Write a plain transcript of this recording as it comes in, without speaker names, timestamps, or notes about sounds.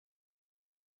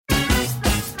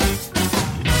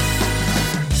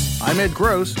I'm Ed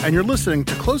Gross, and you're listening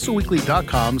to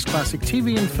CloserWeekly.com's classic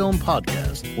TV and film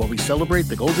podcast, where we celebrate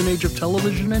the golden age of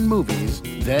television and movies,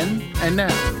 then and now.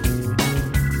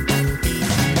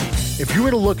 If you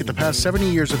were to look at the past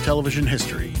 70 years of television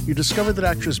history, you discover that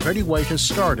actress Betty White has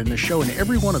starred in a show in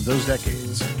every one of those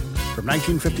decades. From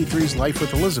 1953's Life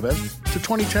with Elizabeth to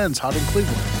 2010's Hot in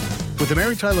Cleveland, with the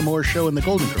Mary Tyler Moore Show and The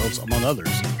Golden Girls, among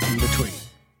others, in between.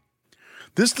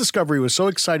 This discovery was so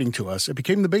exciting to us, it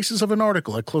became the basis of an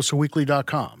article at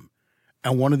CloserWeekly.com.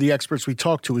 And one of the experts we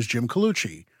talked to was Jim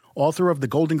Colucci, author of The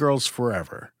Golden Girls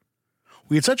Forever.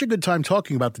 We had such a good time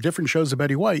talking about the different shows of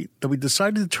Betty White that we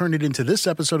decided to turn it into this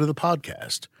episode of the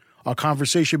podcast. Our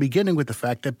conversation beginning with the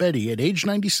fact that Betty, at age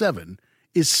 97,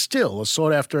 is still a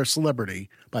sought-after celebrity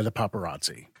by the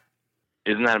paparazzi.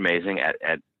 Isn't that amazing?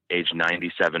 At age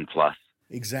 97 plus.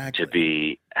 Exactly. To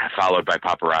be followed by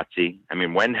paparazzi. I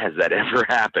mean, when has that ever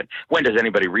happened? When does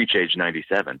anybody reach age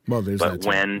 97? Well, there's but that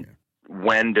time,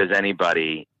 when does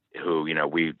anybody who,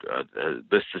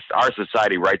 our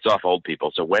society writes off old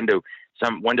people. So when does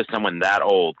someone that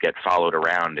old get followed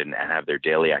around and have their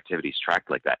daily activities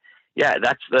tracked like that? Yeah,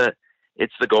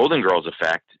 it's the Golden Girls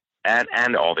effect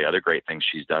and all the other great things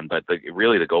she's done, but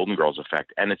really the Golden Girls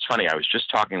effect. And it's funny, I was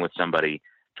just talking with somebody,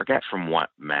 forget from what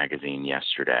magazine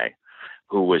yesterday,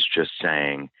 who was just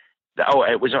saying that,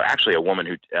 it was actually a woman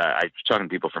who, I was talking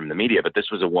to people from the media, but this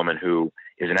was a woman who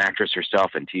is an actress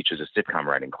herself and teaches a sitcom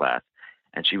writing class.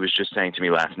 And she was just saying to me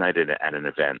last night at an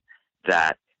event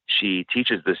that she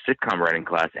teaches the sitcom writing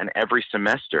class, and every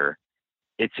semester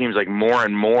it seems like more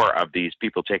and more of these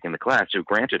people taking the class, who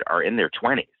granted are in their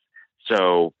 20s.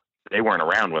 So they weren't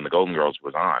around when the Golden Girls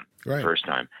was on the first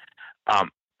time.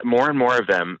 More and more of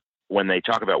them, when they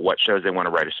talk about what shows they want to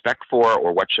write a spec for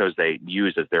or what shows they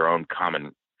use as their own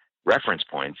common reference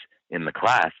points in the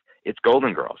class, it's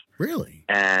Golden Girls. Really?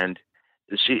 And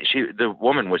the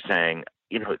woman was saying,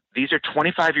 these are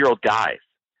 25-year-old guys.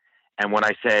 And when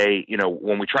I say,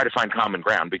 when we try to find common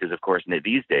ground, because of course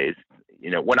these days,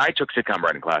 when I took sitcom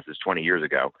writing classes 20 years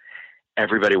ago,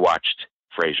 everybody watched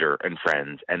Frasier and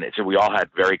Friends. And so we all had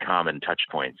very common touch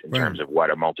points in terms of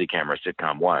what a multi-camera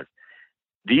sitcom was.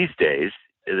 These days,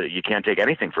 you can't take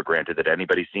anything for granted that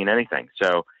anybody's seen anything.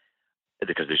 So,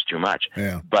 because there's too much.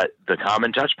 Yeah. But the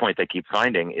common touch point they keep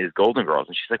finding is Golden Girls.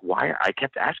 And she's like, why? I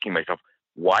kept asking myself,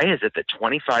 why is it that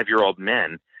 25-year-old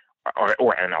men,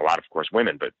 and a lot of course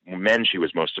women, but men she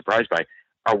was most surprised by,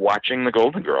 are watching the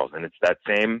Golden Girls? And it's that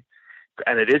same,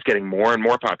 and it is getting more and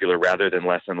more popular rather than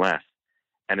less and less.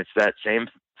 And it's that same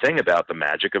thing about the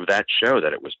magic of that show,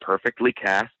 that it was perfectly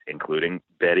cast, including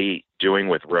Betty doing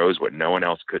with Rose what no one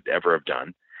else could ever have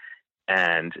done,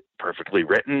 and perfectly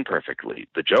written,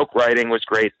 the joke writing was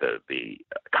great, the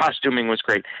costuming was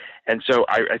great. And so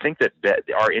I think that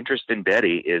our interest in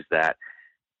Betty is that,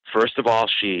 first of all,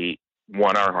 she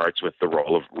won our hearts with the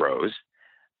role of Rose.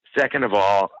 Second of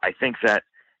all, I think that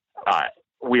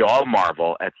we all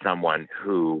marvel at someone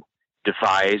who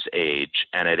defies age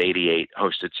and at 88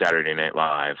 hosted Saturday Night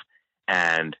Live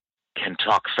and can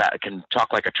talk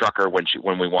like a trucker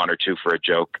when we want her to for a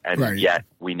joke, and yet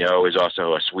we know is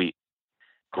also a sweet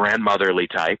grandmotherly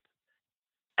type.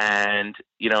 And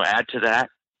add to that,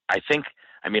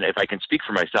 if I can speak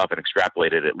for myself and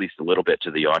extrapolate it at least a little bit to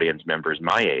the audience members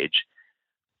my age,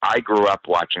 I grew up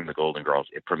watching the Golden Girls.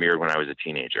 It premiered when I was a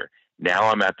teenager. Now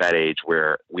I'm at that age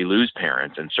where we lose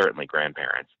parents and certainly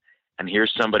grandparents. And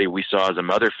here's somebody we saw as a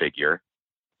mother figure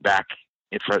back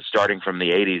starting from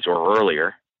the 80s or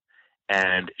earlier,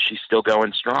 and she's still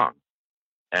going strong.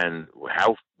 And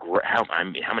how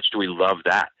much do we love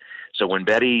that? So when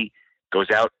Betty goes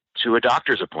out to a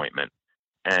doctor's appointment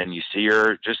and you see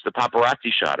her, just the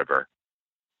paparazzi shot of her,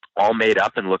 all made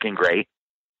up and looking great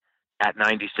at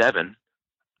 97,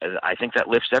 I think that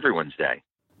lifts everyone's day.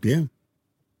 Yeah,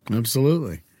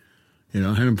 absolutely. I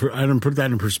hadn't put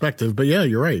that in perspective, but yeah,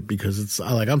 you're right, because it's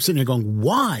like I'm sitting here going,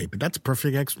 why? But that's a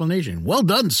perfect explanation. Well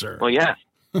done, sir. Well, yeah.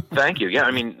 Thank you. Yeah,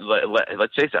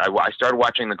 let's face it. I started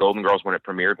watching The Golden Girls when it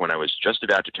premiered when I was just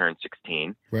about to turn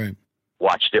 16. Right.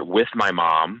 Watched it with my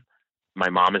mom. My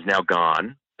mom is now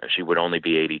gone. She would only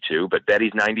be 82, but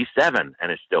Betty's 97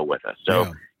 and is still with us.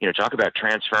 So, talk about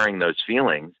transferring those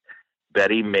feelings.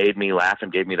 Betty made me laugh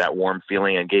and gave me that warm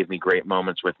feeling and gave me great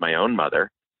moments with my own mother,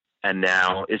 and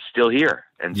now is still here.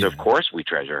 And so, of course, we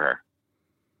treasure her.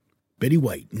 Betty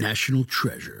White, national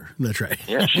treasure. That's right.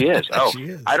 Yeah, she is. She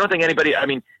is. I don't think anybody,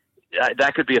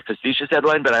 that could be a facetious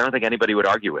headline, but I don't think anybody would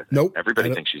argue with it. Nope.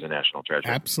 Everybody thinks she's a national treasure.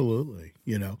 Absolutely.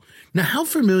 Now, how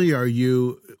familiar are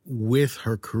you with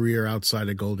her career outside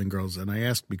of Golden Girls? And I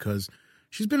ask because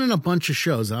she's been in a bunch of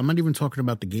shows. I'm not even talking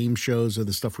about the game shows or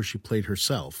the stuff where she played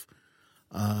herself.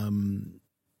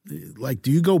 Like,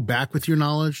 do you go back with your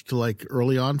knowledge to like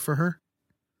early on for her?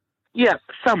 Yeah,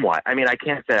 somewhat. I mean, I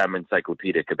can't say I'm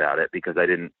encyclopedic about it because I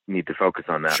didn't need to focus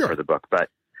on that for the book. But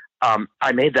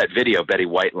I made that video, Betty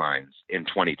White Lines, in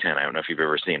 2010. I don't know if you've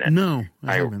ever seen it. No,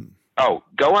 I haven't. Oh,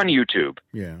 go on YouTube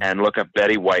and look up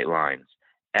Betty White Lines.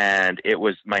 And it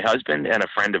was my husband and a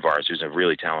friend of ours who's a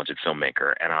really talented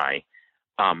filmmaker, and I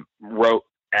wrote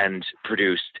and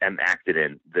produced and acted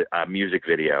in the music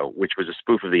video, which was a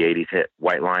spoof of the 80s hit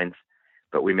White Lines,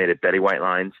 but we made it Betty White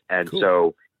Lines. And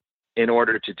so in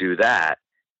order to do that,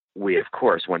 we, of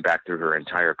course, went back through her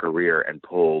entire career and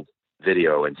pulled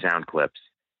video and sound clips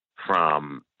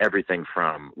from everything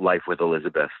from Life with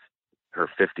Elizabeth, her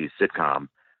 50s sitcom,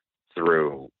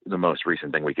 through the most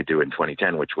recent thing we could do in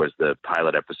 2010, which was the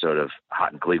pilot episode of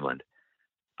Hot in Cleveland.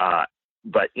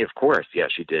 But of course,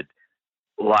 she did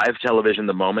live television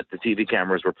the moment the TV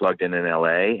cameras were plugged in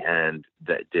LA, and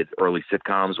that did early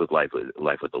sitcoms with Life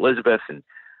with Elizabeth. And,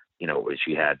 you know,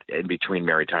 she had, in between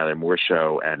Mary Tyler Moore's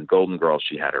show and Golden Girls,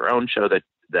 she had her own show that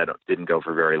didn't go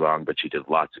for very long, but she did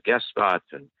lots of guest spots.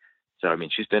 And so, I mean,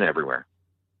 she's been everywhere.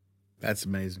 That's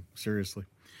amazing. Seriously.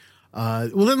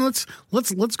 Well, then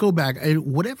let's go back.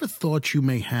 Whatever thoughts you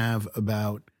may have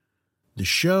about the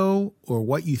show or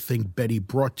what you think Betty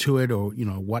brought to it, or, you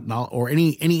know, whatnot, or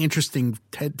any interesting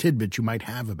tidbits you might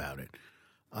have about it.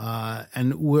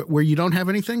 And where you don't have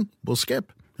anything, we'll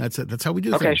skip. That's it. That's how we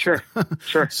do things. Okay, sure.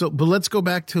 Sure. So, but let's go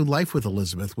back to Life with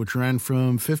Elizabeth, which ran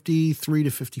from 53 to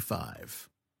 55.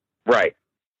 Right.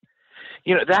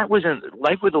 You know,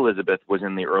 Life with Elizabeth was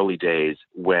in the early days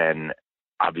when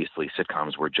obviously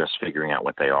sitcoms were just figuring out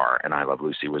what they are, and I Love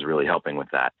Lucy was really helping with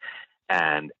that.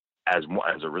 And as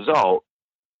a result,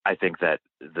 I think that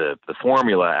the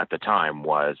formula at the time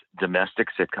was domestic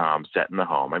sitcom set in the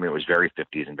home. I mean, it was very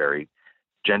 50s and very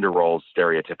gender roles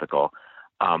stereotypical,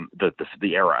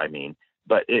 the era, I mean.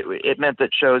 But it meant that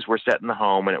shows were set in the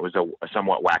home, and it was a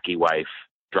somewhat wacky wife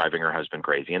driving her husband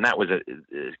crazy. And that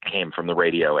came from the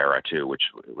radio era too, which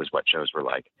was what shows were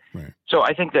like. Right. So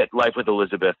I think that Life with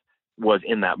Elizabeth was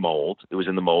in that mold. It was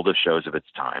in the mold of shows of its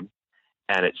time.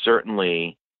 And it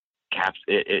certainly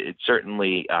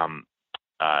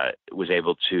was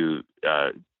able to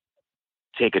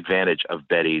take advantage of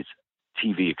Betty's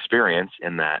TV experience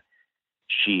in that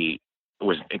she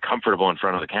was comfortable in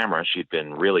front of the camera. She'd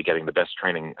been really getting the best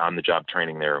training, on-the-job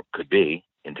training there could be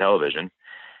in television.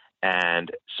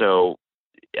 And so,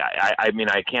 I mean,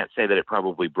 I can't say that it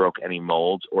probably broke any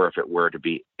molds, or if it were to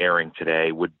be airing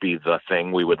today, would be the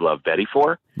thing we would love Betty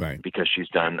for, right? Because she's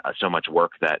done so much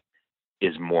work that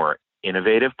is more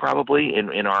innovative, probably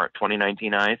in our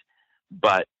 2019 eyes.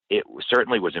 But it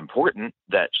certainly was important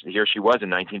that here she was in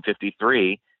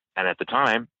 1953, and at the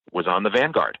time was on the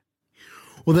vanguard.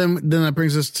 Well, then that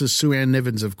brings us to Sue Ann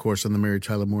Nivens, of course, on the Mary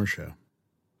Tyler Moore Show.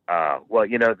 Well,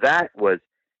 you know, that was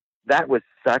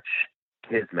such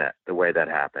kismet, the way that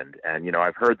happened. And, you know,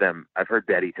 I've heard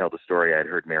Betty tell the story. I'd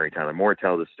heard Mary Tyler Moore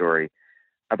tell the story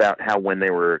about how when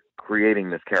they were creating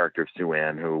this character of Sue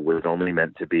Ann, who was only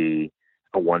meant to be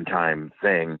a one-time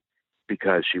thing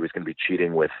because she was going to be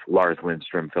cheating with Lars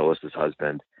Lindstrom, Phyllis's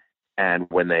husband. And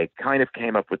when they kind of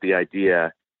came up with the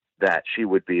idea that she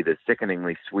would be the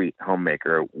sickeningly sweet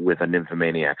homemaker with a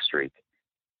nymphomaniac streak,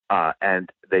 and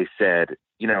they said,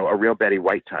 you know, a real Betty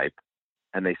White type.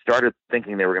 And they started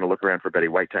thinking they were going to look around for Betty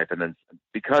White type. And then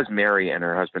because Mary and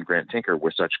her husband, Grant Tinker,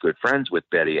 were such good friends with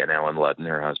Betty and Ellen Ludden,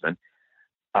 her husband,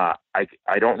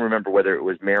 I don't remember whether it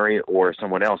was Mary or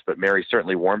someone else, but Mary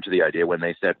certainly warmed to the idea when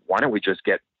they said, why don't we just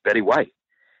get Betty White?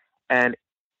 And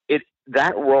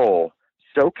that role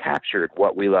so captured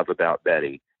what we love about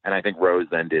Betty, and I think Rose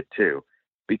then did too,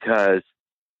 because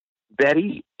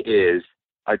Betty is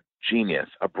a genius,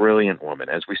 a brilliant woman,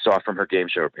 as we saw from her game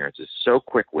show appearances, so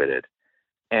quick-witted.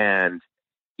 And,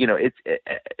 you know,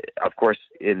 of course,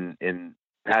 in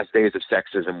past days of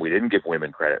sexism, we didn't give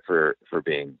women credit for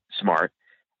being smart.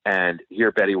 And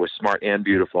here Betty was smart and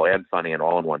beautiful and funny and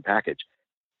all in one package.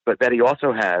 But Betty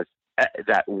also has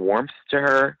that warmth to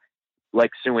her,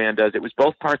 like Sue Ann does. It was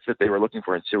both parts that they were looking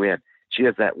for in Sue Ann. She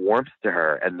has that warmth to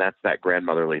her, and that's that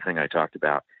grandmotherly thing I talked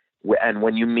about. And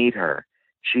when you meet her,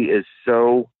 she is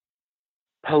so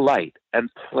polite and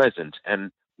pleasant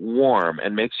and warm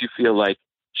and makes you feel like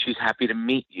she's happy to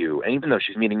meet you. And even though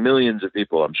she's meeting millions of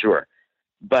people, I'm sure,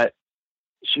 but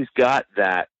she's got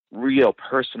that real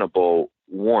personable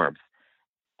warmth.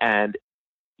 And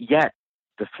yet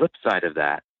the flip side of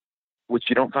that, which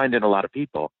you don't find in a lot of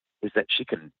people, is that she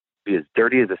can be as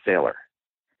dirty as a sailor.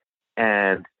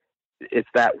 And it's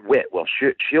that wit. Well,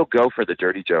 she'll go for the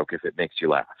dirty joke if it makes you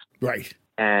laugh. Right.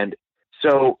 And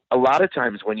So a lot of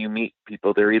times when you meet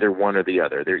people, they're either one or the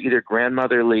other. They're either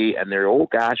grandmotherly and they're, oh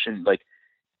gosh, and like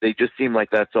they just seem like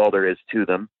that's all there is to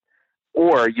them.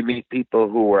 Or you meet people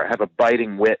who have a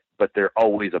biting wit, but they're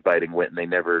always a biting wit, and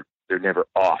they're never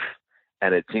off.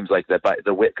 And it seems like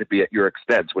the wit could be at your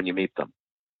expense when you meet them.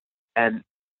 And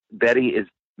Betty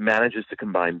manages to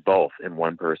combine both in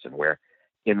one person, where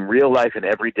in real life and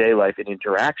everyday life and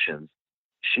interactions,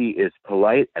 she is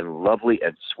polite and lovely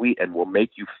and sweet and will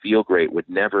make you feel great, would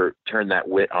never turn that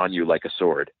wit on you like a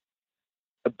sword.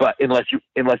 But unless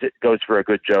it goes for a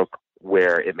good joke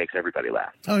where it makes everybody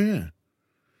laugh. Oh, yeah.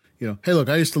 Hey, look,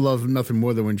 I used to love nothing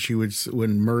more than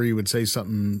when Murray would say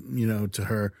something, to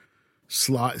her,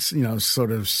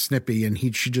 sort of snippy,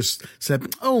 and she just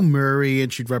said, "Oh, Murray,"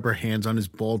 and she'd rub her hands on his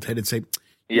bald head and say,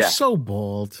 "You're so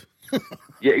bald."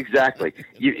 Yeah, exactly.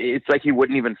 It's like he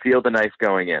wouldn't even feel the knife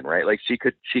going in, right? Like she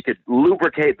could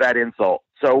lubricate that insult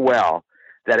so well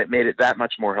that it made it that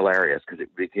much more hilarious because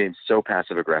it became so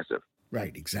passive aggressive.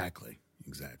 Right. Exactly.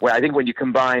 Well, I think when you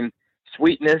combine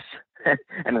sweetness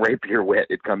and rapier wit,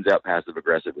 it comes out passive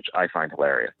aggressive, which I find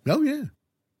hilarious. Oh yeah.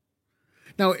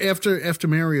 Now after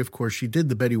Mary, of course, she did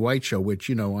the Betty White show, which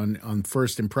on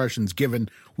first impressions, given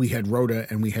we had Rhoda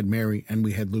and we had Mary and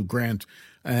we had Lou Grant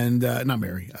and not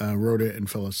Mary, Rhoda and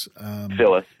Phyllis.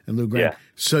 Phyllis and Lou Grant. Yeah.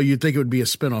 So you'd think it would be a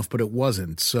spinoff, but it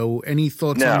wasn't. So any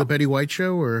thoughts on the Betty White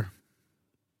show, or?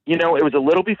 It was a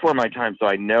little before my time, so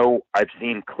I know I've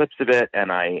seen clips of it,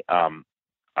 and I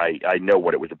know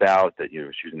what it was about. That she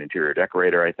was an interior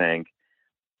decorator, I think.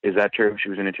 Is that true? She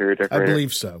was an interior decorator? I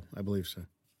believe so.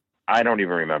 I don't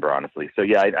even remember, honestly. So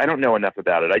yeah, I don't know enough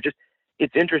about it.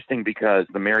 It's interesting because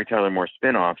the Mary Tyler Moore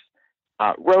spinoffs,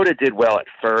 Rhoda did well at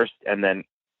first, and then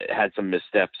had some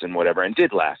missteps and whatever, and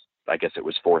did last. I guess it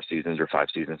was 4 seasons or 5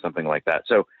 seasons, something like that.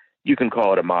 So you can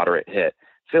call it a moderate hit.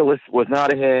 Phyllis was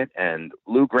not a hit, and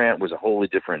Lou Grant was a wholly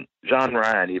different genre,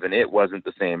 and even it wasn't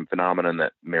the same phenomenon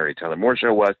that Mary Tyler Moore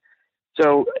show was.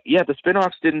 So yeah, the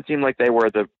spinoffs didn't seem like they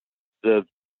were the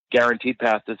guaranteed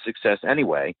path to success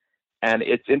anyway. And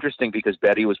it's interesting because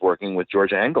Betty was working with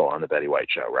Georgia Engel on the Betty White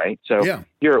show, right? So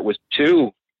Here it was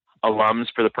 2 alums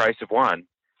for the price of 1,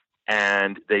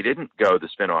 and they didn't go the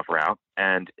spinoff route.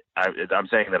 And I'm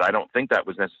saying that I don't think that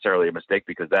was necessarily a mistake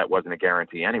because that wasn't a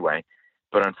guarantee anyway.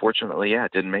 But unfortunately,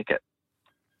 it didn't make it.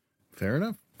 Fair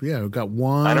enough. Yeah, we got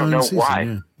 1. I don't know season.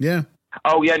 why. Yeah.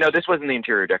 Oh yeah, no, this wasn't the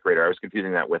interior decorator. I was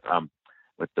confusing that with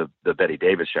the Betty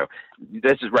Davis show.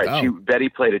 This is right. Oh. Betty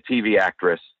played a TV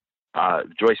actress.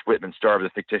 Joyce Whitman, star of the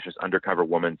fictitious Undercover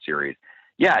Woman series.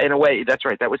 Yeah, in a way, that's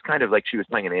right. That was kind of like she was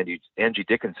playing an Angie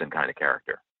Dickinson kind of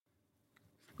character.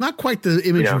 Not quite the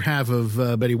image you have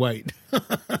of Betty White.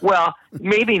 Well,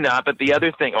 maybe not, but the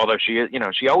other thing, although she is,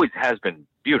 she always has been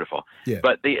beautiful. Yeah.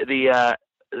 But the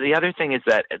other thing is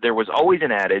that there was always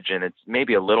an adage, and it's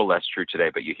maybe a little less true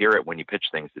today, but you hear it when you pitch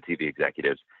things to TV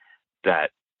executives, that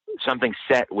something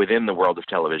set within the world of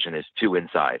television is too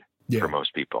inside for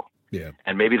most people. Yeah.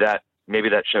 And maybe that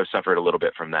show suffered a little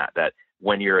bit from that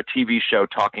when you're a TV show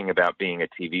talking about being a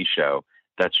TV show,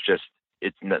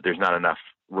 there's not enough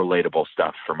relatable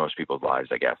stuff for most people's lives,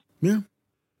 I guess. Yeah.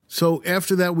 So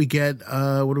after that, we get,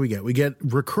 what do we get? We get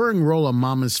recurring role of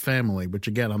Mama's Family, which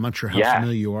again, I'm not sure how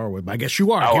familiar you are with, but I guess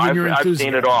you are. Oh, I've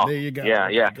seen it all. There you go.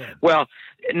 Yeah. Well,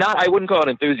 I wouldn't call it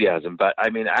enthusiasm, but I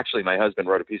mean, actually my husband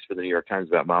wrote a piece for the New York Times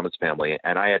about Mama's Family,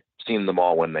 and I had seen them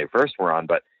all when they first were on,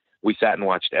 but we sat and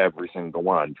watched every single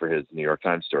one for his New York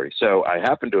Times story. So I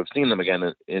happen to have seen them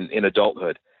again in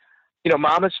adulthood.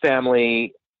 Mama's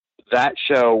Family, that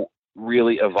show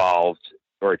really evolved,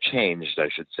 or changed, I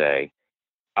should say,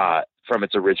 from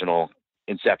its original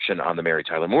inception on the Mary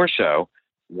Tyler Moore show,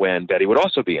 when Betty would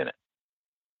also be in it.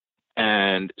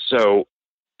 And so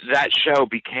that show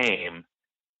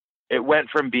it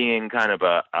went from being kind of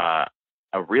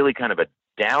a really kind of a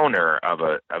downer of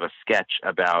a sketch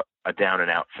about a down and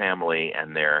out family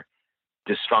and their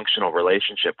dysfunctional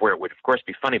relationship, where it would of course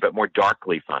be funny, but more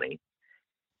darkly funny,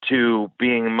 to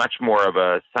being much more of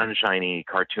a sunshiny,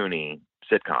 cartoony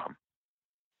sitcom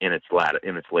in its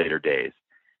later days.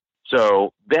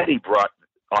 So Betty brought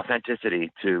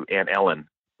authenticity to Aunt Ellen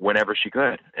whenever she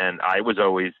could. And I was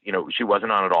always, she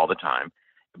wasn't on it all the time,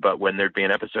 but when there'd be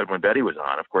an episode when Betty was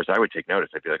on, of course I would take notice.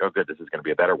 I'd be like, oh good, this is going to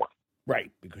be a better one. Right.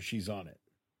 Because she's on it.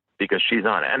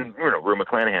 And Rue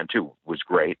McClanahan too was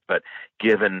great, but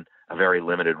given a very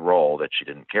limited role that she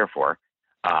didn't care for,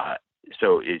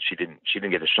 she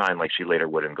didn't get to shine like she later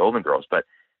would in Golden Girls. But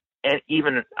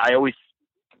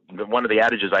one of the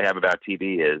adages I have about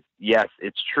TV is, yes,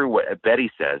 it's true what Betty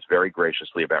says very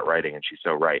graciously about writing, and she's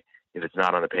so right. If it's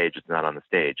not on the page, it's not on the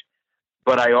stage.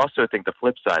 But I also think the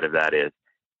flip side of that is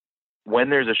when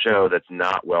there's a show that's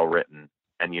not well written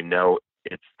and you know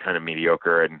it's kind of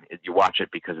mediocre and you watch it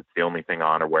because it's the only thing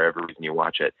on or whatever reason you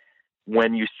watch it,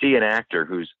 when you see an actor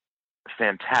who's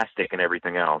fantastic in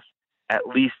everything else, at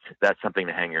least that's something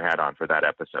to hang your hat on for that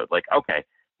episode. Like, okay,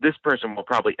 this person will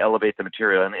probably elevate the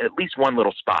material in at least one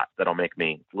little spot that'll make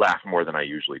me laugh more than I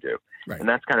usually do. Right. And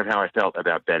that's kind of how I felt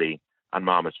about Betty on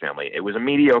Mama's Family. It was a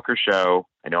mediocre show.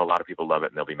 I know a lot of people love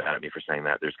it and they'll be mad at me for saying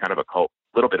that. There's kind of a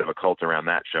little bit of a cult around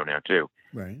that show now too.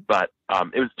 Right. But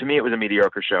to me, it was a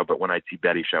mediocre show. But when I'd see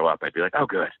Betty show up, I'd be like, oh,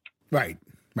 good. Right.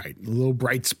 A little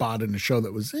bright spot in the show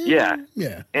that was, yeah,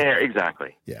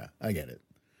 exactly. Yeah, I get it.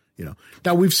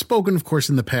 Now we've spoken, of course,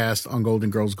 in the past on Golden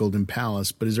Girls, Golden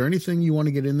Palace, but is there anything you want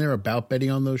to get in there about Betty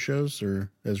on those shows or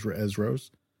as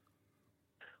Rose?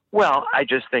 Well, I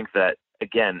just think that,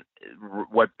 again,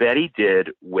 what Betty did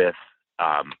with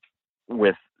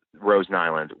Rose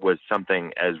Nyland was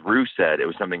something, as Rue said, it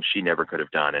was something she never could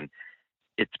have done. And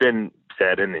it's been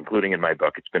said, and including in my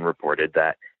book, it's been reported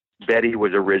that Betty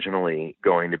was originally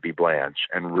going to be Blanche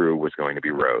and Rue was going to be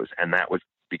Rose. And that was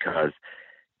because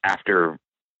after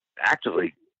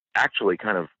actually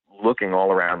kind of looking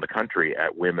all around the country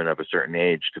at women of a certain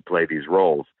age to play these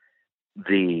roles,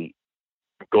 the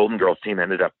Golden Girls team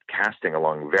ended up casting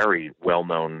along very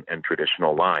well-known and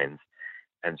traditional lines.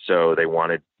 And so they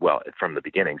wanted, well, from the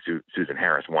beginning, Susan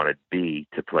Harris wanted Bea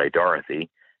to play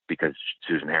Dorothy because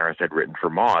Susan Harris had written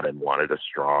for Maude and wanted a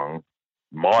strong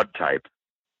Maude type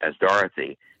as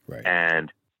Dorothy. Right.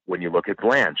 And when you look at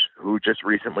Blanche, who just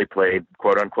recently played,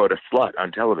 quote unquote, a slut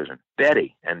on television,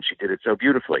 Betty, and she did it so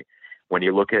beautifully. When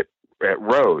you look at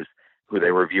Rose, who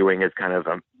they were viewing as kind of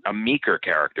a meeker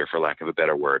character, for lack of a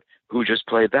better word, who just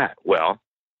played that? Well,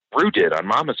 Rue did on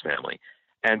Mama's Family.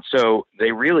 And so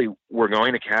they really were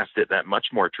going to cast it that much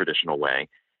more traditional way.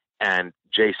 And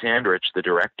Jay Sandrich, the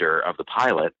director of the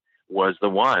pilot, was the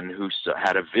one who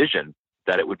had a vision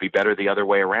that it would be better the other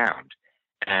way around.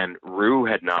 And Rue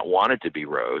had not wanted to be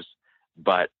Rose,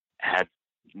 but had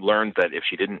learned that if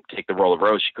she didn't take the role of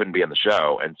Rose, she couldn't be on the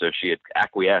show. And so she had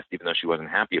acquiesced, even though she wasn't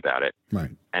happy about it.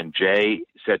 Right. And Jay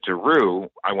said to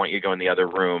Rue, I want you to go in the other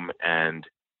room and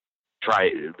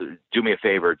do me a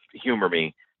favor, humor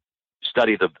me,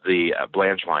 study the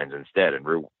Blanche lines instead. And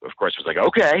Rue, of course, was like,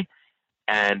 okay.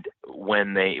 And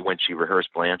when she rehearsed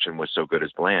Blanche and was so good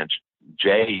as Blanche,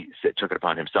 Jay took it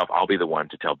upon himself, I'll be the one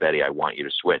to tell Betty I want you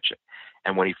to switch.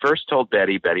 And when he first told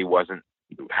Betty, Betty wasn't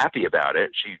happy about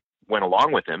it. She went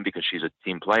along with him because she's a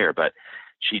team player, but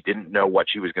she didn't know what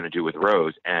she was going to do with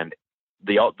Rose. And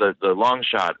the long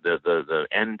shot, the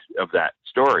end of that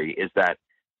story is that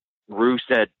Rue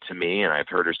said to me, and I've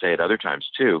heard her say it other times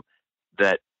too,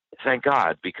 that thank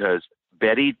God, because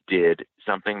Betty did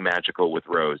something magical with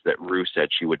Rose that Rue said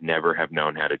she would never have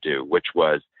known how to do, which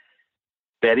was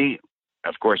Betty,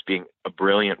 of course, being a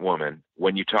brilliant woman,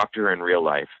 when you talk to her in real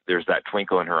life, there's that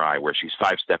twinkle in her eye where she's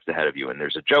 5 steps ahead of you, and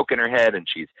there's a joke in her head, and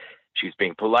she's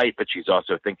being polite, but she's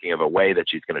also thinking of a way that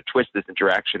she's going to twist this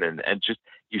interaction, and just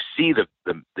you see the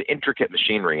intricate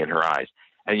machinery in her eyes.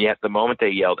 And yet the moment they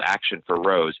yelled action for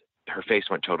Rose, her face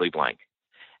went totally blank.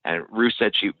 And Rue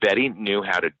said Betty knew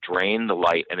how to drain the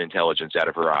light and intelligence out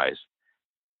of her eyes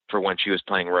for when she was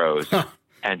playing Rose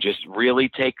and just really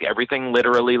take everything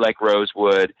literally like Rose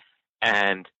would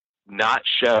and not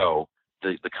show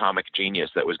the comic genius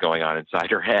that was going on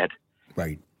inside her head.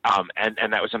 Right.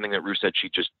 And that was something that Rue said she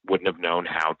just wouldn't have known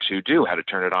how to do, how to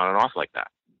turn it on and off like that.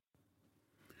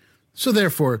 So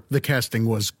therefore, the casting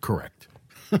was correct.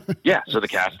 Yeah, so the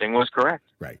casting was correct.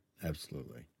 Right,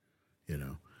 absolutely.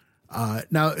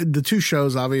 Now, the 2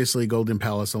 shows, obviously, Golden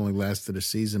Palace only lasted a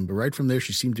season, but right from there,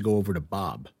 she seemed to go over to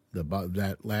Bob,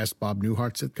 that last Bob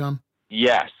Newhart sitcom.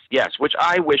 Yes, which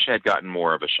I wish had gotten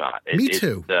more of a shot. Me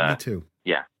too.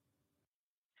 Yeah.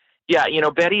 Yeah,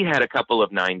 Betty had a couple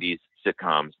of 90s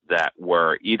sitcoms that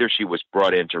were either she was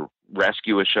brought in to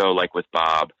rescue a show like with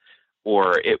Bob,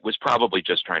 or it was probably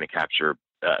just trying to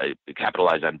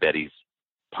capitalize on Betty's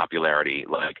popularity.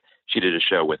 Like she did a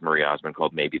show with Marie Osmond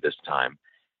called Maybe This Time.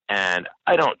 And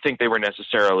I don't think they were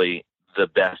necessarily the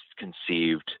best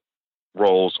conceived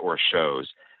roles or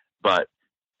shows, but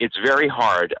it's very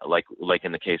hard, like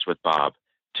in the case with Bob,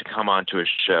 to come onto a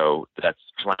show that's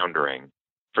floundering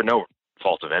for no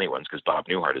fault of anyone's, because Bob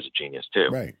Newhart is a genius too.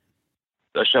 Right.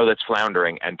 A show that's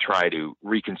floundering and try to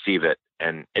reconceive it.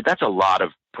 And that's a lot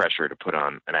of pressure to put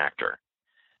on an actor.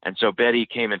 And so Betty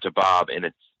came into Bob in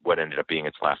what ended up being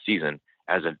its last season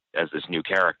as this new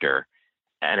character.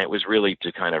 And it was really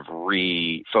to kind of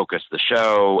refocus the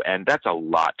show. And that's a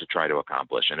lot to try to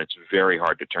accomplish. And it's very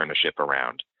hard to turn a ship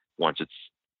around once it's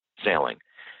sailing.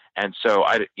 And so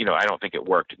I don't think it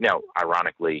worked. Now,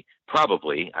 ironically,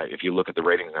 probably if you look at the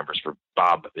ratings numbers for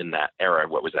Bob in that era,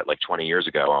 what was that, like 20 years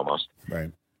ago almost?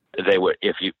 Right. They would,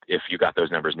 if you got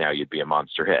those numbers now, you'd be a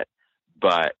monster hit.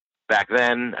 But back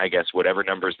then, I guess whatever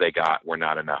numbers they got were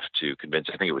not enough to convince.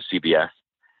 I think it was CBS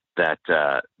that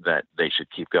they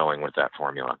should keep going with that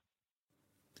formula.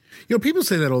 People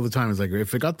say that all the time. It's like,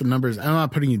 if it got the numbers, I'm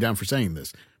not putting you down for saying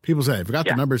this. People say, if it got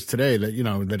the numbers today that,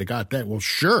 that it got that, well,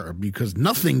 sure, because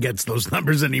nothing gets those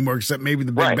numbers anymore except maybe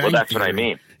the Big Bang Well, that's Theory. what I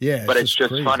mean. Yeah. But it's just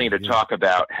crazy. funny to talk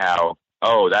about how,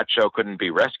 that show couldn't be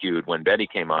rescued when Betty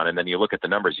came on. And then you look at the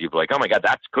numbers, you'd be like, oh my God,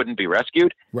 that couldn't be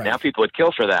rescued. Right. Now people would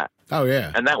kill for that. Oh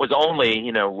yeah. And that was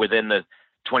only, within the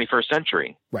 21st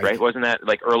century, right? Wasn't that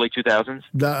like early 2000s?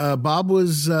 The Bob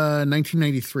was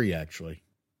 1993, actually.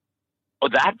 Oh,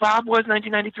 that Bob was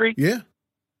 1993? Yeah.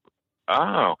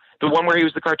 Oh, the one where he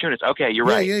was the cartoonist. Okay, you're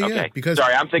right. Yeah. Okay. Because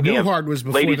sorry, I'm thinking Newhart was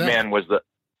before Ladies that. Man was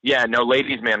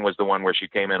Ladies Man was the one where she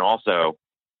came in also,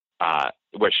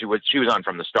 where she was on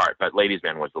from the start, but Ladies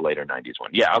Man was the later 90s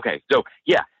one. Yeah. Okay. So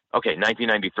yeah. Okay.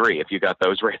 1993. If you got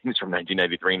those ratings from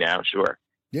 1993 now, sure.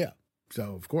 Yeah.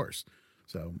 So of course.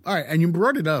 So, all right. And you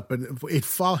brought it up, but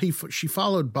she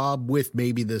followed Bob with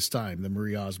Maybe This Time, the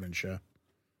Marie Osmond show.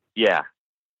 Yeah.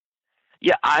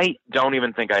 Yeah. I don't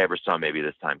even think I ever saw Maybe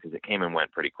This Time because it came and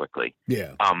went pretty quickly.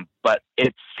 Yeah. But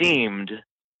it seemed,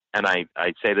 and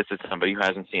I'd say this as somebody who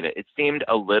hasn't seen it, it seemed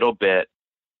a little bit,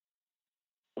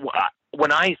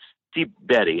 when I see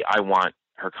Betty, I want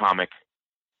her comic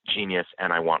genius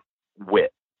and I want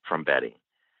wit from Betty.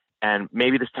 And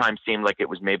Maybe This Time seemed like it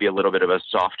was maybe a little bit of a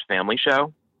soft family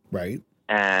show. Right.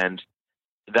 And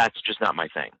that's just not my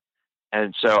thing.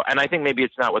 And so, and I think maybe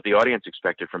it's not what the audience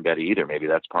expected from Betty either. Maybe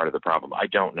that's part of the problem. I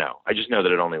don't know. I just know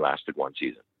that it only lasted one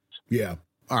season. Yeah.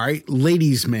 All right.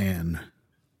 Ladies Man.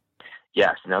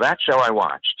 Yes. Now that show I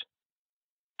watched,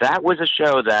 that was a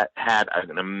show that had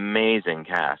an amazing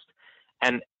cast.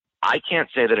 And I can't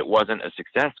say that it wasn't a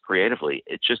success creatively.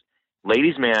 It's just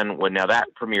Ladies Man, now that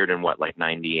premiered in what, like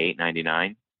 98,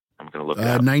 99? I'm going to look it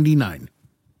up. 99.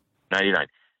 99.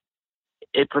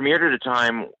 It premiered at a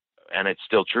time, and it's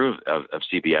still true of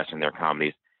CBS and their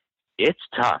comedies. It's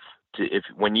tough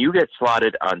when you get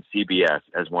slotted on CBS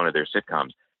as one of their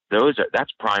sitcoms.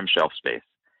 That's prime shelf space,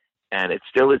 and it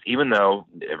still is. Even though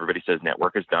everybody says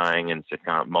network is dying and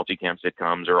multicam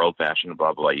sitcoms are old fashioned,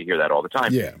 blah blah. You hear that all the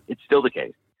time. Yeah, it's still the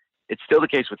case. It's still the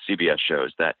case with CBS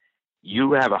shows that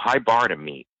you have a high bar to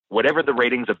meet. Whatever the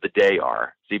ratings of the day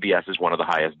are, CBS is one of the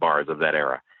highest bars of that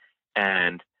era,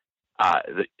 and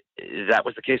that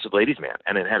was the case with Ladies Man,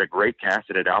 and it had a great cast.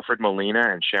 It had Alfred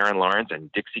Molina and Sharon Lawrence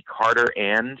and Dixie Carter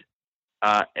and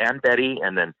Betty,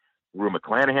 and then Rue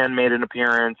McClanahan made an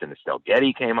appearance, and Estelle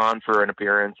Getty came on for an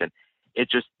appearance, and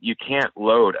you can't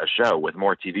load a show with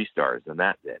more TV stars than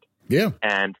that did. Yeah,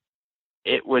 and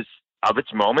it was of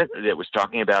its moment. It was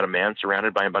talking about a man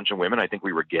surrounded by a bunch of women. I think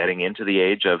we were getting into the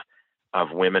age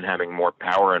of women having more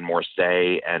power and more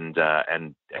say, and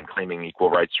claiming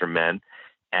equal rights from men,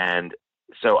 and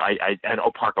so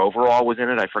Park Overall was in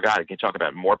it. I forgot. I can talk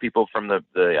about more people from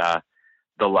the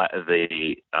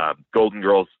Golden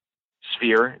Girls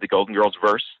sphere, the Golden Girls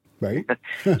verse. Right.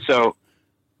 So,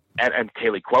 and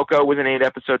Kaylee Cuoco was in 8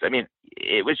 episodes. I mean,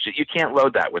 it was you can't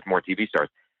load that with more TV stars.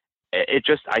 It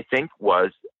just, I think,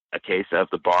 was a case of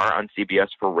the bar on CBS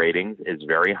for ratings is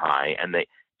very high, and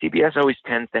CBS always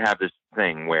tends to have this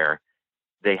thing where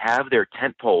they have their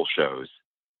tentpole shows,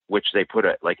 which they put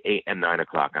at like 8 and 9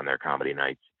 o'clock on their comedy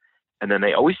nights. And then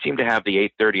they always seem to have the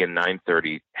 8:30 and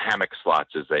 9:30 hammock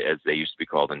slots, as they used to be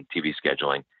called in TV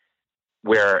scheduling,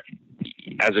 where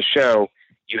as a show,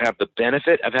 you have the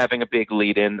benefit of having a big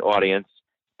lead-in audience,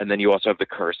 and then you also have the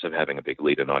curse of having a big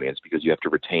lead-in audience because you have to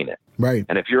retain it. Right.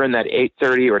 And if you're in that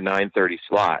 8:30 or 9:30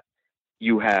 slot,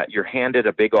 you're handed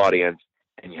a big audience,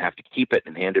 and you have to keep it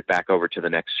and hand it back over to the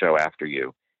next show after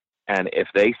you. And if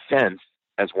they sense,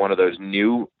 as one of those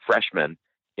new freshmen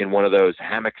in one of those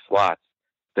hammock slots,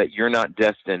 that you're not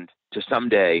destined to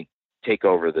someday take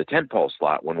over the tentpole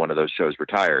slot when one of those shows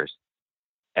retires,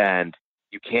 and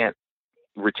you can't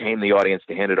retain the audience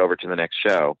to hand it over to the next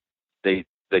show, they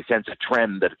sense a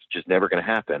trend that it's just never going to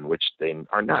happen, which they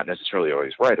are not necessarily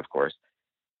always right, of course.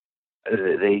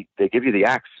 They give you the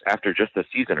axe after just a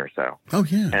season or so. Oh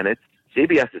yeah. And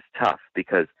CBS is tough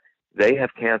because they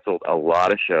have canceled a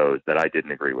lot of shows that I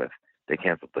didn't agree with. They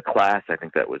canceled The Class. I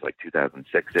think that was like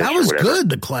 2006. That was good,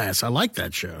 The Class. I like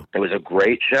that show. It was a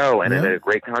great show, and it had a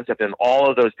great concept, and all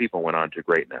of those people went on to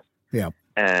greatness. Yeah.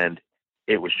 And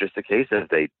it was just a case of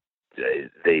it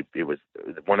was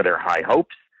one of their high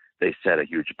hopes. They set a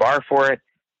huge bar for it.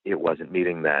 It wasn't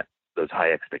meeting that those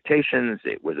high expectations.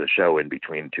 It was a show in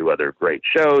between two other great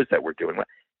shows that were doing well,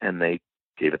 and they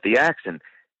gave it the axe. And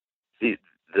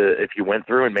if you went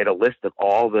through and made a list of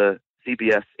all the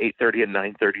CBS 8:30 and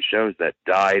 9:30 shows that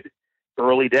died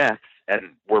early deaths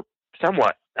and were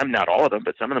somewhat, I mean, not all of them,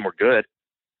 but some of them were good,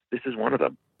 this is one of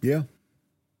them. Yeah,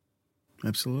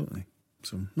 absolutely.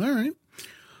 So, all right.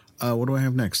 What do I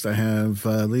have next? I have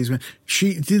Ladies Man.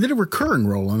 She did a recurring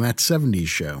role on that 70s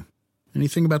show.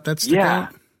 Anything about that stick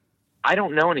out? I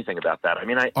don't know anything about that. I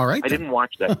mean, I didn't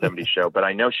watch that 70s show, but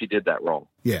I know she did that role.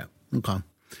 Yeah. Okay.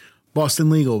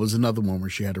 Boston Legal was another one where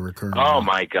she had a recurring role.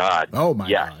 My God. Oh, my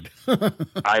God.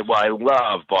 I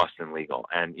love Boston Legal.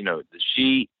 And,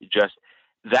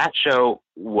 that show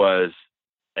was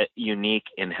unique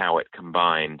in how it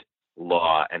combined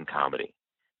law and comedy.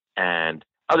 And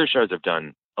other shows have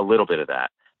done a little bit of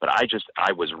that, but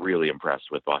I was really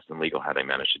impressed with Boston Legal, how they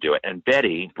managed to do it. And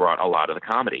Betty brought a lot of the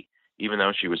comedy, even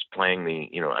though she was playing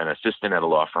an assistant at a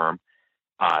law firm.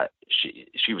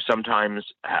 She was sometimes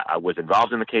was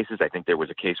involved in the cases. I think there was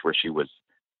a case where she was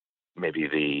maybe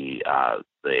the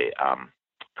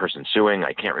person suing.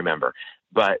 I can't remember,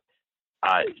 but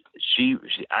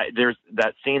there's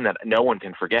that scene that no one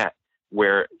can forget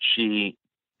where she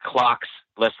clocks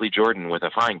Leslie Jordan with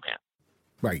a frying pan.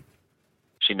 Right.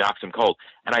 She knocks him cold.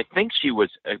 And I think she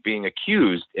was being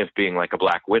accused of being like a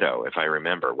Black Widow, if I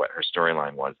remember what her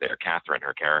storyline was there, Catherine,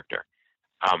 her character.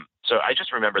 So I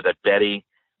just remember that Betty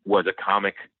was a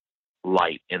comic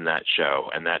light in that show.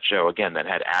 And that show, again, that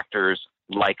had actors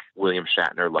like William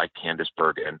Shatner, like Candice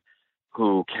Bergen,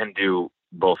 who can do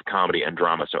both comedy and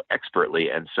drama so expertly.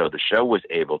 And so the show was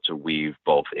able to weave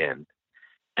both in.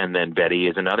 And then Betty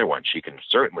is another one. She can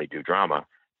certainly do drama,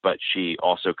 but she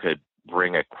also could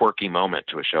bring a quirky moment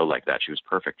to a show like that. She was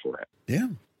perfect for it. Yeah.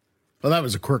 Well, that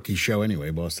was a quirky show anyway,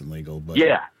 Boston Legal. But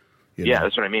yeah,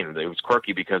 that's what I mean. It was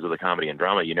quirky because of the comedy and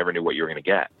drama. You never knew what you were going to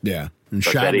get. Yeah. And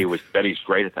Betty's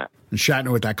great at that. And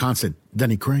Shatner with that constant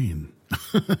Denny Crane.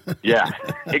 Yeah,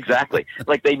 exactly.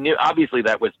 Like they knew, obviously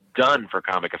that was done for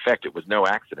comic effect. It was no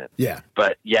accident. Yeah.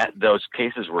 But yet those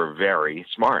cases were very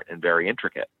smart and very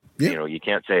intricate. Yeah. You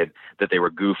can't say that they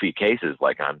were goofy cases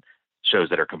like on shows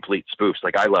that are complete spoofs.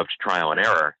 Like I loved Trial and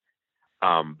Error,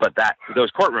 but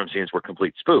those courtroom scenes were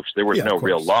complete spoofs. There was no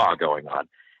real law going on.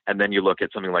 And then you look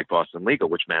at something like Boston Legal,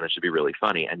 which managed to be really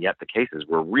funny, and yet the cases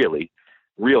were really,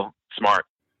 real smart,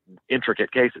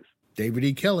 intricate cases. David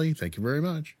E. Kelly, thank you very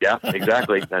much. Yeah,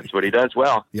 exactly. That's what he does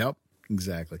well. Yep,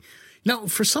 exactly. Now,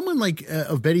 for someone like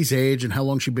of Betty's age and how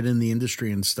long she'd been in the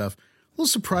industry and stuff, a little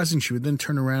surprising she would then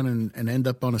turn around and end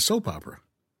up on a soap opera,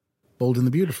 Bold and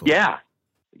the Beautiful. Yeah.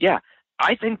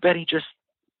 I think Betty just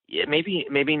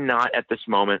maybe not at this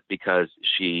moment because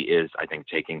she is, I think,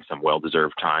 taking some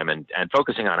well-deserved time and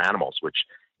focusing on animals, which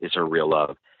is her real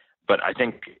love. But I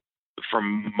think for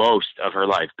most of her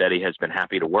life, Betty has been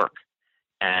happy to work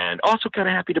and also kind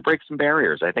of happy to break some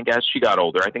barriers. I think as she got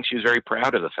older, I think she was very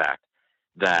proud of the fact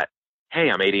that, hey,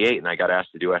 I'm 88 and I got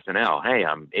asked to do SNL. Hey,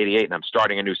 I'm 88 and I'm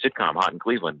starting a new sitcom, Hot in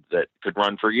Cleveland, that could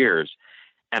run for years.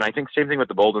 And I think same thing with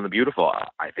The Bold and the Beautiful.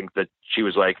 I think that she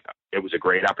was like, it was a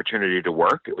great opportunity to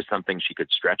work. It was something she could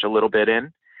stretch a little bit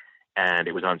in. And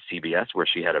it was on CBS where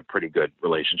she had a pretty good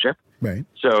relationship. Right.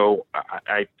 So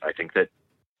I think that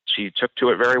she took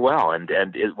to it very well. And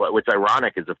what's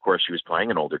ironic is, of course, she was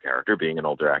playing an older character, being an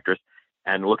older actress.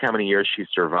 And look how many years she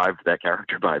survived that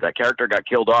character by. That character got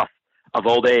killed off of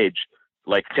old age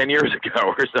like 10 years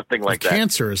ago or something like that.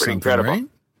 Cancer or something, incredible. Right?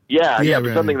 Yeah,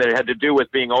 right. Something that had to do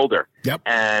with being older. Yep.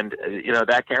 And,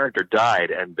 that character died,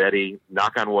 and Betty,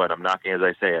 knock on wood, I'm knocking as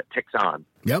I say it, ticks on.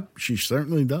 Yep, she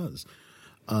certainly does.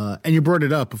 And you brought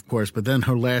it up, of course, but then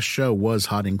her last show was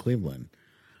Hot in Cleveland.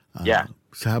 Yeah.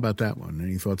 So how about that one?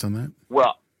 Any thoughts on that?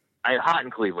 Well, Hot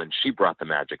in Cleveland, she brought the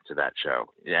magic to that show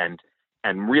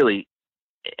and really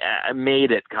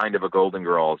made it kind of a Golden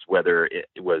Girls, whether it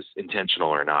was intentional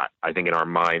or not. I think in our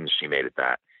minds she made it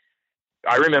that.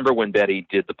 I remember when Betty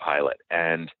did the pilot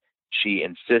and she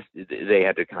insisted they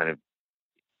had to kind of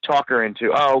talk her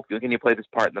into, oh, can you play this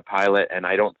part in the pilot? And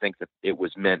I don't think that it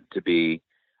was meant to be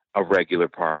a regular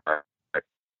part.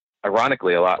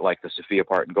 Ironically, a lot like the Sophia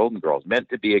part in Golden Girls, meant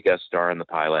to be a guest star in the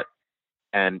pilot.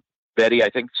 And Betty, I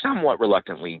think, somewhat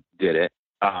reluctantly did it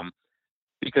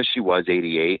because she was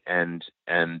 88 and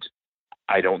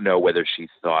I don't know whether she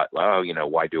thought, oh,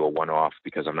 why do a one-off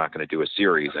because I'm not going to do a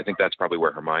series. I think that's probably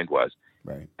where her mind was.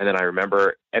 Right. And then I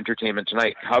remember Entertainment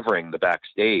Tonight covering the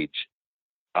backstage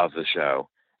of the show.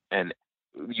 And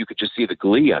you could just see the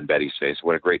glee on Betty's face.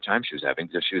 What a great time she was having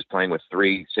because she was playing with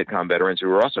 3 sitcom veterans who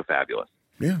were also fabulous.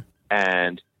 Yeah.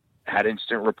 And had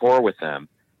instant rapport with them.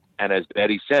 And as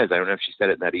Betty says, I don't know if she said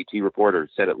it in that ET report or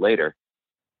said it later,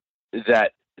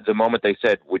 that the moment they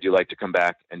said, "Would you like to come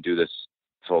back and do this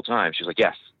full time?" She's like,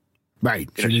 "Yes." Right.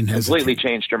 She completely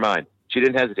changed her mind. She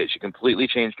didn't hesitate. She completely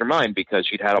changed her mind because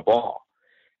she'd had a ball.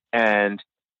 And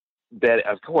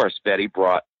of course, Betty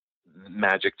brought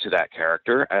magic to that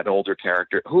character, an older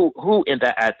character who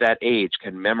at that age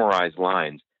can memorize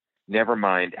lines, never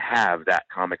mind have that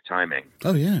comic timing.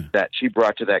 Oh yeah. That she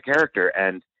brought to that character,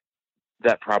 and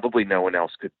that probably no one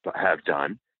else could have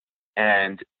done,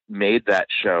 and made that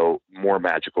show more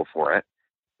magical for it.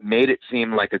 Made it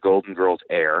seem like a Golden Girls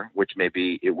air, which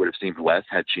maybe it would have seemed less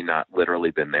had she not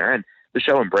literally been there. And the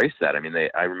show embraced that. I mean,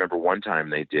 I remember one time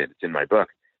they did, it's in my book,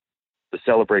 the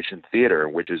Celebration Theater,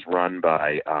 which is run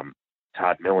by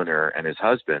Todd Milliner and his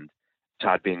husband,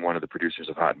 Todd being one of the producers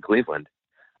of Hot in Cleveland.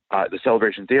 The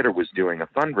Celebration Theater was doing a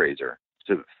fundraiser.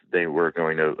 So they were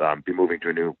going to be moving to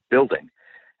a new building.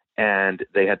 And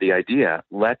they had the idea,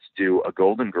 let's do a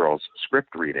Golden Girls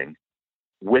script reading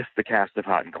with the cast of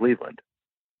Hot in Cleveland.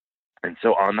 And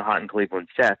so on the Hot in Cleveland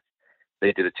set,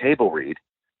 they did a table read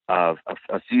of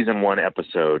a season 1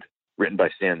 episode written by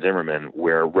Stan Zimmerman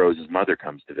where Rose's mother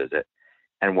comes to visit.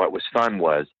 And what was fun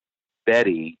was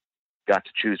Betty got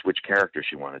to choose which character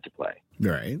she wanted to play.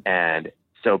 Right. And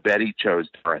so Betty chose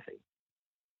Dorothy.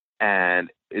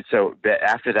 And so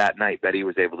after that night, Betty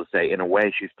was able to say, in a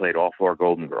way, she's played all 4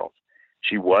 Golden Girls.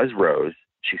 She was Rose.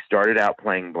 She started out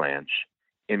playing Blanche.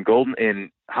 In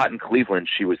Hot in Cleveland,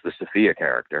 she was the Sophia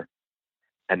character.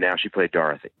 And now she played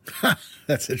Dorothy.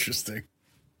 That's interesting.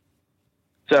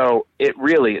 So it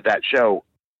really, that show,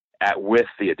 with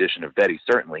the addition of Betty,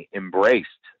 certainly embraced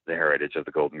the heritage of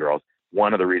the Golden Girls.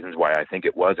 One of the reasons why I think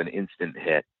it was an instant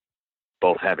hit,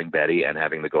 both having Betty and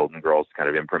having the Golden Girls kind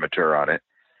of imprimatur on it.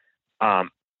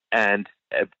 And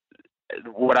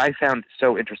what I found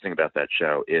so interesting about that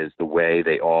show is the way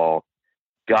they all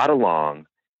got along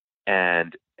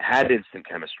and had instant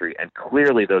chemistry. And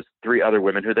clearly those 3 other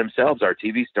women who themselves are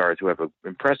TV stars who have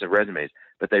impressive resumes,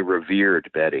 but they revered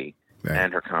Betty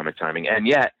and her comic timing. And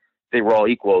yet they were all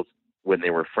equals when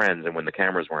they were friends and when the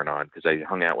cameras weren't on, because I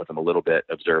hung out with them a little bit,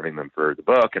 observing them for the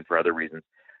book and for other reasons.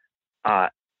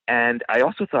 And I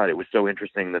also thought it was so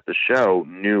interesting that the show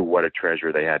knew what a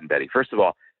treasure they had in Betty. First of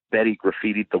all, Betty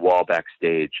graffitied the wall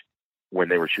backstage when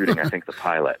they were shooting, I think, the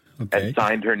pilot, and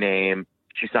signed her name.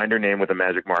 She signed her name with a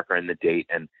magic marker and the date,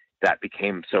 and that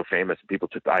became so famous.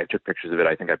 I took pictures of it.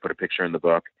 I think I put a picture in the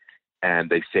book, and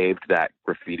they saved that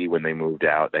graffiti when they moved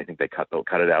out. I think they cut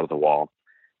it out of the wall.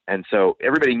 And so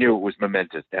everybody knew it was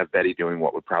momentous to have Betty doing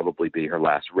what would probably be her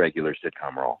last regular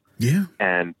sitcom role. Yeah.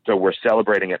 And so we're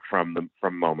celebrating it from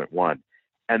moment one.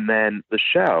 And then the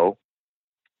show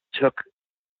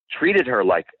treated her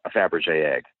like a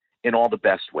Fabergé egg in all the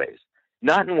best ways.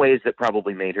 Not in ways that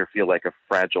probably made her feel like a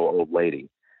fragile old lady.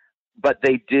 But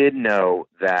they did know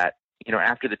that,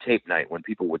 after the tape night, when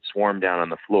people would swarm down on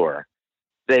the floor,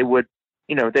 they would,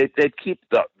 they'd keep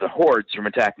the hordes from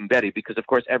attacking Betty because, of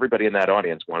course, everybody in that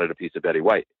audience wanted a piece of Betty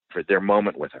White for their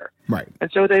moment with her. Right. And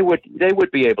so they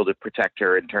would be able to protect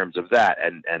her in terms of that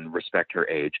and respect her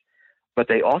age. But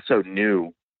they also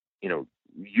knew,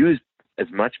 use as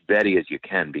much Betty as you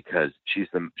can because she's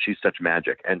such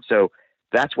magic. And so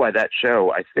that's why that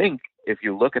show, I think, if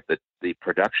you look at the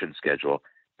production schedule,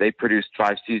 they produced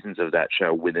 5 seasons of that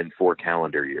show within 4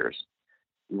 calendar years,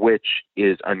 which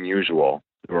is unusual.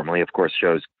 Normally, of course,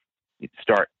 shows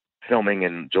start filming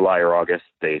in July or August.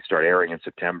 They start airing in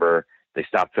September. They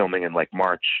stop filming in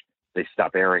March. They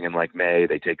stop airing in May.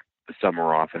 They take the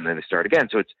summer off and then they start again.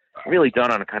 So it's really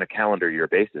done on a kind of calendar year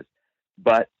basis.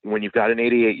 But when you've got an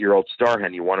 88-year-old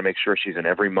starhen, you want to make sure she's in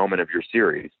every moment of your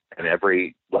series and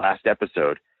every last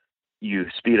episode. You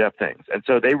speed up things. And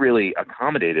so they really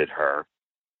accommodated her.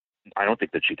 I don't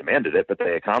think that she demanded it, but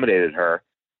they accommodated her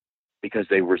because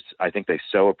I think they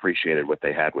so appreciated what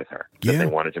they had with her that they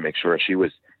wanted to make sure she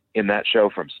was in that show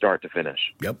from start to finish.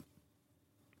 Yep.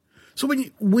 So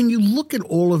when you look at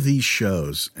all of these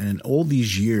shows and all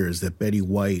these years that Betty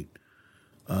White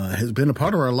has been a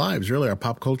part of our lives, really our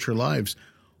pop culture lives,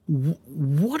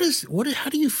 what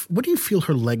do you feel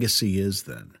her legacy is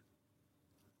then?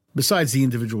 Besides the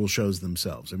individual shows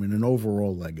themselves, I mean, an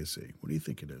overall legacy. What do you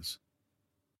think it is?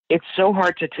 It's so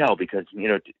hard to tell because,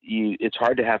 it's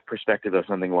hard to have perspective of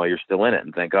something while you're still in it.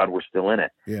 And thank God we're still in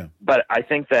it. Yeah. But I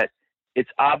think that it's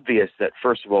obvious that,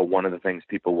 first of all, one of the things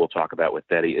people will talk about with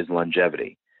Betty is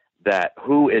longevity, that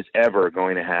who is ever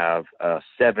going to have a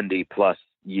 70-plus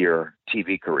year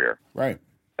TV career? Right.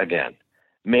 Again,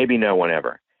 maybe no one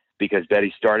ever, because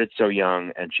Betty started so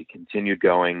young and she continued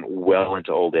going well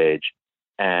into old age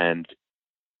and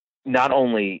not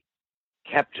only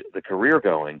kept the career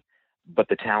going, but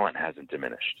the talent hasn't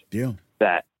diminished. Yeah.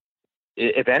 That,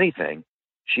 if anything,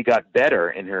 she got better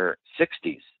in her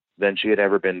 60s than she had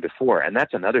ever been before. And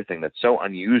that's another thing that's so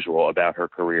unusual about her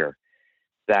career,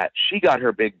 that she got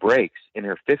her big breaks in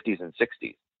her 50s and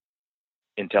 60s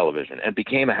in television and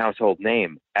became a household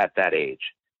name at that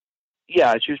age.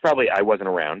 Yeah, she was probably, I wasn't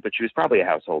around, but she was probably a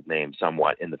household name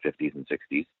somewhat in the 50s and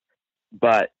 60s,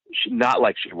 but not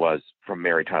like she was from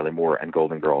Mary Tyler Moore and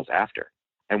Golden Girls after.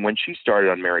 And when she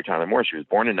started on Mary Tyler Moore, she was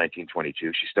born in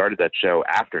 1922. She started that show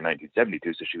after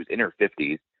 1972, so she was in her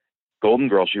 50s. Golden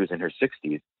Girls, she was in her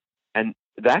 60s. And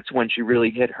that's when she really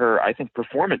hit her, I think,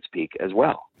 performance peak as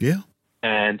well. Yeah.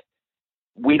 And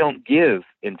we don't give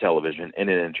in television and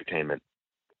in entertainment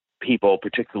people,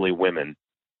 particularly women,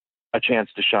 a chance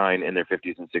to shine in their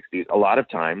 50s and 60s. A lot of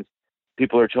times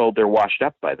people are told they're washed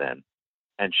up by then.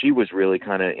 And she was really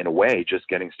kind of, in a way, just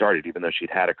getting started. Even though she'd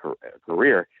had a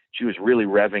career, she was really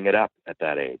revving it up at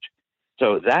that age.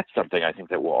 So that's something I think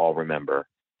that we'll all remember,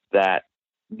 that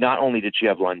not only did she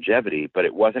have longevity, but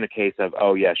it wasn't a case of,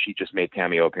 oh, yeah, she just made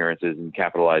cameo appearances and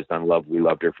capitalized on love. We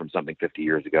loved her from something 50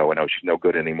 years ago, and oh, she's no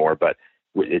good anymore, but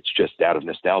it's just out of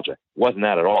nostalgia. It wasn't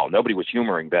that at all. Nobody was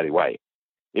humoring Betty White.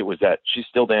 It was that she's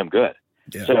still damn good.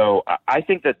 Yeah. So I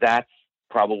think that that's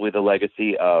probably the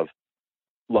legacy of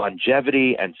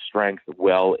longevity and strength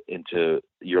well into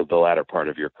the latter part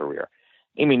of your career.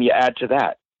 I mean, you add to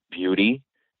that beauty,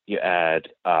 you add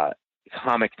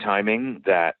comic timing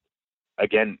that,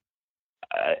 again,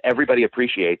 everybody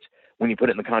appreciates when you put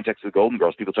it in the context of the Golden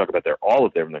Girls. People talk about all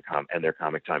of them and their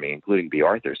comic timing, including Bea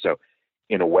Arthur. So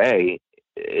in a way,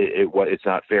 it's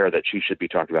not fair that she should be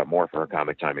talked about more for her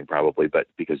comic timing, probably, but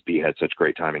because Bea had such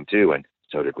great timing too, and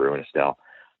so did Rue and Estelle.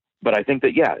 But I think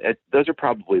that, yeah, those are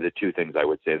probably the two things I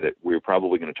would say that we're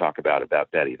probably going to talk about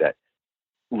Betty, that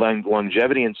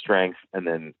longevity and strength, and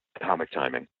then comic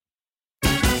timing.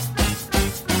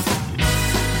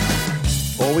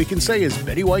 All we can say is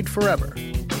Betty White forever.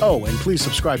 Oh, and please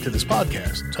subscribe to this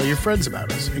podcast, tell your friends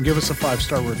about us, and give us a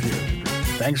 5-star review.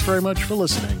 Thanks very much for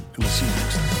listening, and we'll see you next time.